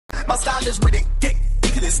My style is with it, kick,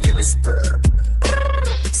 to this nearest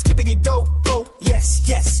Skibidi do, go, yes,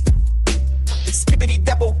 yes. Skibidi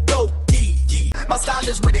double, go, yee. My style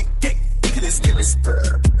is with it, kick, to this nearest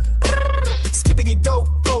Skibidi do,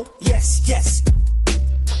 go, yes, yes.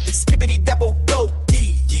 Skibidi double, go,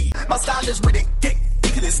 yee. My style is with it, kick,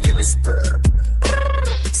 to this nearest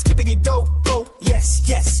Skibidi do, go, yes,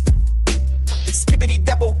 yes. Skibidi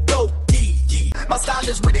double, go, yee. My style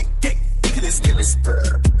is with it, kick, to this nearest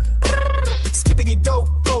Skibidi do,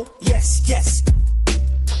 go, yes, yes.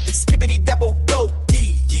 Skibidi double, go,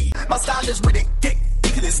 yee. My style is with it, kick,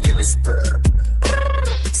 to this nearest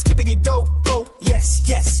Skibidi do, go, yes,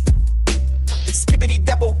 yes. Skibidi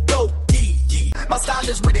double, go, yee. My style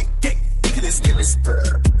is with it, kick, to this nearest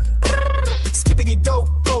Skibidi do,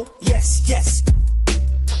 go, yes, yes.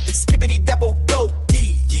 Skibidi double, go,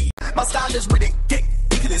 yee. My style is with it, kick,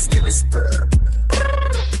 to this nearest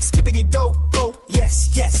Skibidi do, go, yes,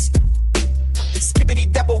 yes.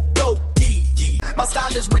 Skibidi double, go, yee. My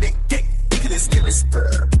style is with it, kick, to this nearest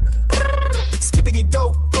Skibidi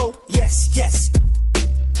do, go, yes, yes.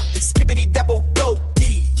 Skibidi double, go,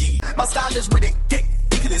 yee. My style is with it, kick,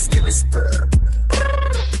 to this nearest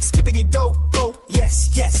Skibidi do, go, yes,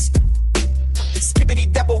 yes.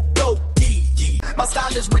 Skibidi double, go, yee. My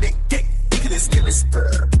style is with it, kick, to this nearest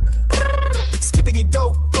Skibidi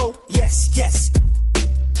do, go, yes, yes.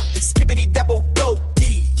 Skibidi double, go,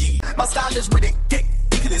 yee. My style is with it, kick,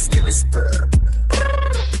 to this nearest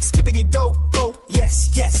Skibidi do, go, yes,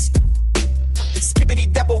 yes.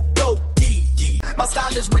 Skibidi double, go, yee. My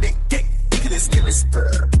style is with it, kick, to this nearest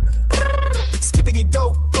Skibidi do,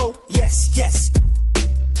 go, yes, yes.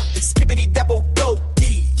 Skibidi double, go,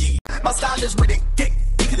 yee. My style is with it, kick,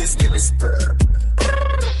 to this nearest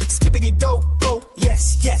Skibidi do, go,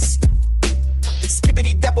 yes, yes. Skibidi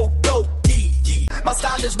double, go, yee. My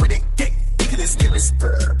style is with it, kick, to this nearest Skibidi do, go, yes, yes. Skibidi double, go, yee. My style is with it, kick, to this nearest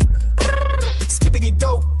Skibidi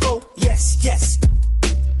do, go, yes, yes.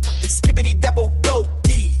 Skibidi double, go,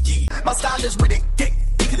 yee. My style is with it, kick,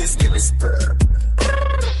 to this nearest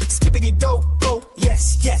Skibidi do, go,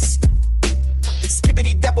 yes, yes.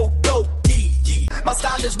 Skibidi double, go, yee. My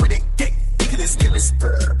style is with it, kick, to this nearest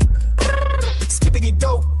Skibidi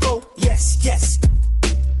do, go, yes, yes.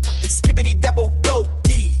 Skibidi double, go,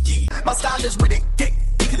 yee. My style is with it, kick,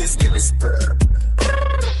 to this nearest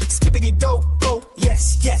Skibidi do, go,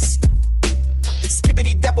 yes, yes.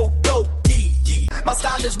 Skibidi double, go, yee. My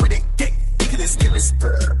style is with it, kick, to this nearest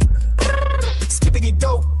Skibidi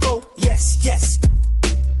do, go, yes, yes.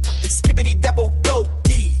 Skibidi double, go,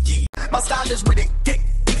 yee. My style is with it, kick,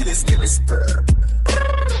 to this nearest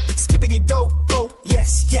Skibidi do, go,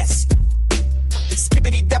 yes, yes.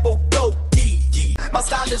 Skibidi double, go, yee. My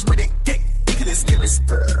style is with it, kick, to this nearest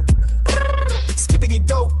Skibidi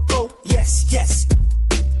do, go, yes, yes.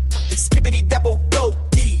 Skibidi double, go,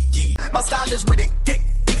 yee. My style is with it, kick,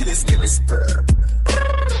 to this nearest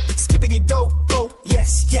Skibidi do, go,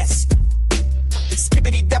 yes, yes.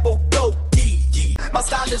 Skibidi double, go, yee. My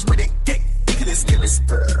style is with it, kick, to this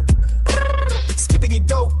nearest Skibidi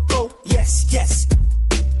do, go, yes, yes.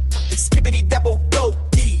 Skibidi double, go,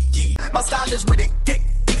 yee. My style is with it, kick,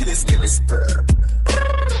 to this nearest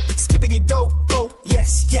Skibidi do, go,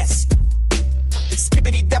 yes,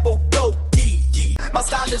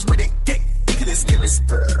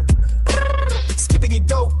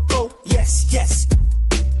 yes.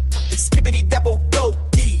 Skibidi double, go,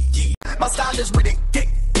 yee. My style is with it, kick,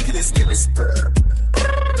 to this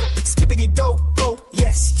nearest Skibidi do, go,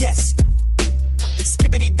 yes, yes.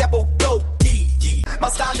 Skibidi double, go, yee.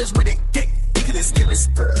 My style is with it, kick, to this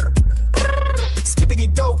nearest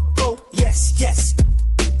Skibidi do, go, yes, yes.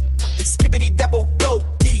 Skibidi double, go,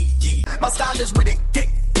 yee. My style is with it, kick,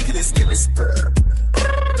 to this nearest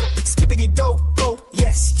Skibidi do, go,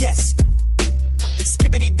 yes, yes.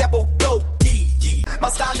 Skibidi double, go, yee. My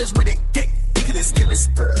style is with it, kick, to this nearest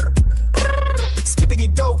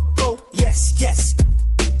Skibidi do, go, yes, yes.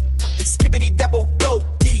 Skibidi double, go,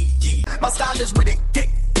 yee. My style is with it, kick,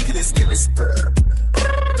 to this nearest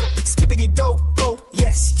Skibidi do, go,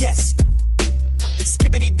 yes, yes.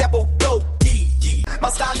 Skibidi double, go, yee. My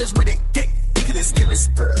style is with it, kick, to this nearest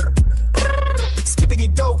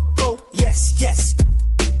Skibidi do, go, yes, yes.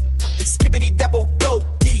 Skibidi double, go,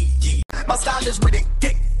 yee. My style is with it,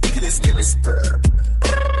 kick, to this nearest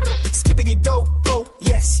Skibidi do, go,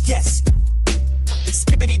 yes, yes.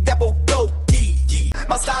 Skibidi double, go, yee.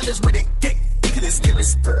 My style is with it, kick, to this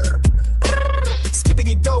nearest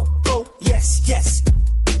Skibidi do, go, yes, yes.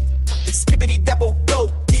 Skibidi double,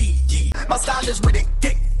 go, yee. My style is with it,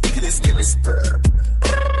 kick, to this nearest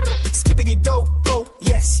Skibidi do, go,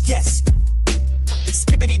 yes, yes.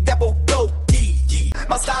 Skibidi double, go, yee.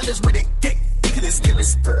 My style is with it, kick, to this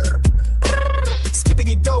nearest spur.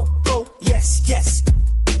 Skibidi dope, oh, yes, yes.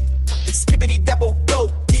 Skibidi double, go,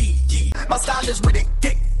 dee, dee. My style is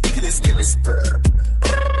ridiculous, ridiculous, spur.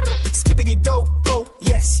 Skibidi dope, oh,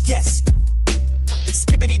 yes, yes.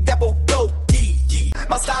 Skibidi double, go, dee, dee.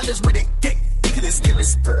 My style is ridiculous,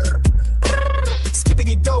 ridiculous, spur.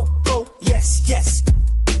 Skibidi dope, oh, yes, yes.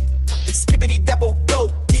 Skibidi double, go,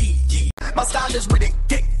 dee, dee. My style is ridiculous,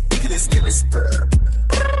 ridiculous, spur.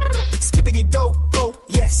 Skibidi dope, oh,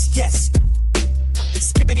 yes, yes.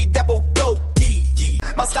 Skibidi double, go, dee, dee.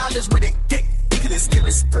 My style is ridiculous,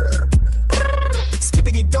 ridiculous, spur.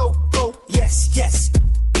 Skibidi dope, oh, yes, yes.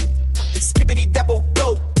 Skibidi double,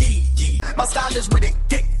 go, dee, dee. My style is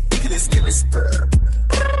ridiculous, ridiculous, spur.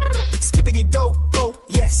 Skibidi dope, oh,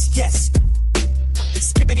 yes, yes.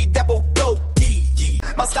 Skibidi double, go, dee, dee.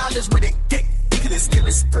 My style is ridiculous,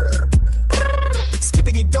 ridiculous, spur.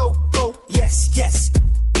 Skibidi dope, oh, yes, yes.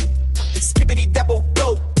 Skibidi double,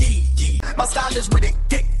 go, dee, dee. My style is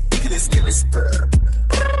ridiculous, ridiculous, spur.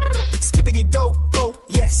 Skibidi dope, oh,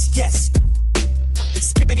 yes, yes.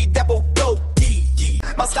 Skibidi double, go, dee, dee.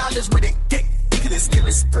 My style is ridiculous,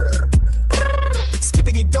 ridiculous, spur.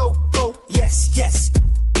 Skibidi dope, oh, yes, yes.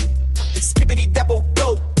 Skibidi double,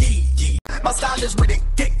 go, dee, dee. My style is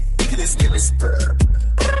ridiculous, ridiculous, spur.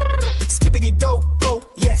 Skibidi dope, oh,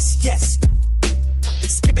 yes, yes.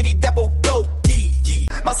 Skibidi double, go, dee, dee.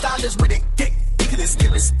 My style is ridiculous,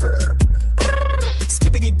 ridiculous, spur.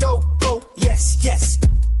 Skibidi dope, oh, yes, yes.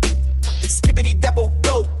 Skibidi double,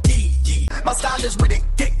 go, dee, dee. My style is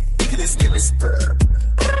ridiculous, ridiculous, spur.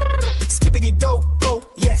 Skibidi dope, oh,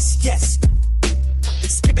 yes, yes.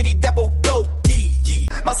 Skibidi double, go, dee, dee.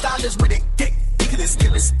 My style is ridiculous,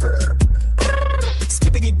 ridiculous, spur.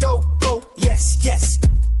 Skibidi dope, oh, yes, yes.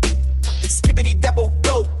 Skibidi double,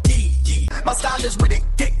 go, dee, dee. My style is ridiculous,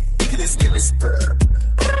 ridiculous, spur.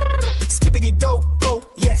 Skibidi dope, oh,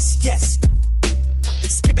 yes, yes.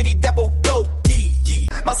 Skibidi double, go, dee,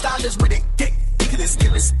 dee. My style is ridiculous,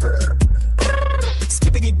 ridiculous, spur.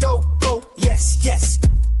 Skibidi dope, oh, yes, yes.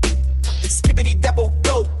 Skibidi double,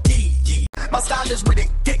 go, dee, dee. My style is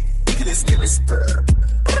ridiculous, ridiculous, spur.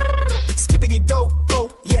 Skibidi dope,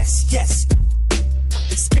 oh, yes, yes.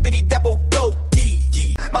 Skibidi double, go, dee,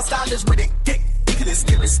 dee. My style is ridiculous,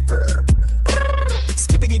 ridiculous, spur.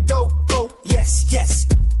 Skibidi dope, oh, yes,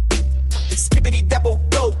 yes. Skibidi double,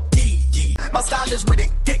 go, dee, dee. My style is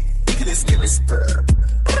ridiculous, ridiculous, spur.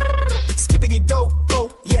 Skibidi dope,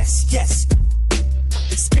 oh, yes, yes.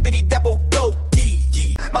 Skibidi double, go, dee,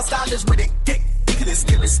 dee. My style is ridiculous,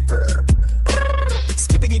 ridiculous, spur.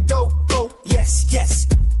 Skibidi dope, oh, yes, yes.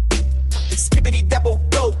 Skibidi double,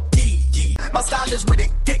 go, dee, dee. My style is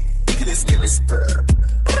ridiculous, ridiculous, spur.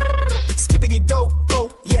 Skibidi dope,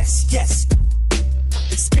 oh, yes, yes.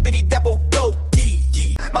 Skibidi double, go, dee,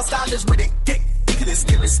 dee. My style is ridiculous,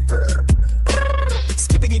 ridiculous, spur.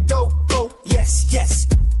 Skibidi dope, oh, yes, yes.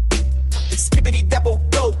 Skibidi double,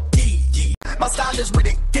 go, dee, dee. My style is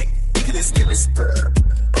ridiculous, ridiculous, spur.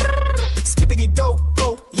 Skibidi dope,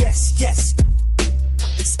 oh, yes, yes.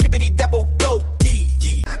 Skibidi double, go, dee,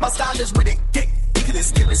 dee. My style is ridiculous,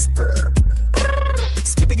 ridiculous, spur.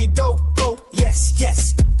 Skibidi dope, oh, yes,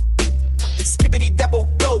 yes. Skibidi double,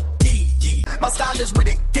 go, dee, dee. My style is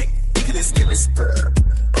ridiculous, ridiculous, spur.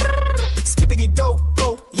 Skibidi dope,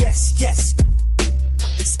 oh, yes, yes.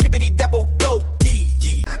 Skibidi double, go, dee,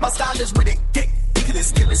 dee. My style is ridiculous,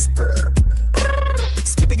 ridiculous, spur.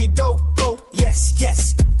 Skibidi dope.